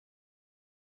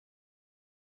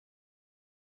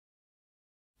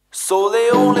So they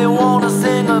only wanna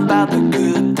sing about the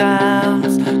good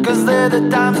times, 'cause they're the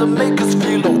times that make us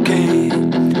feel okay.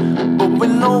 But we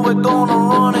know we're gonna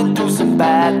run into some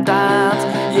bad times.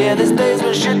 Yeah, there's days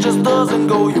when shit just doesn't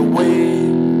go your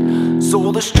way.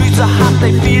 So the streets are hot,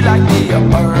 they feel like they are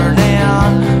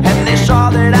burning, and they're sure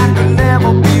that I could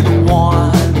never be the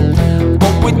one.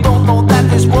 But we don't know that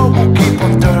this world will keep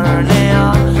on turning.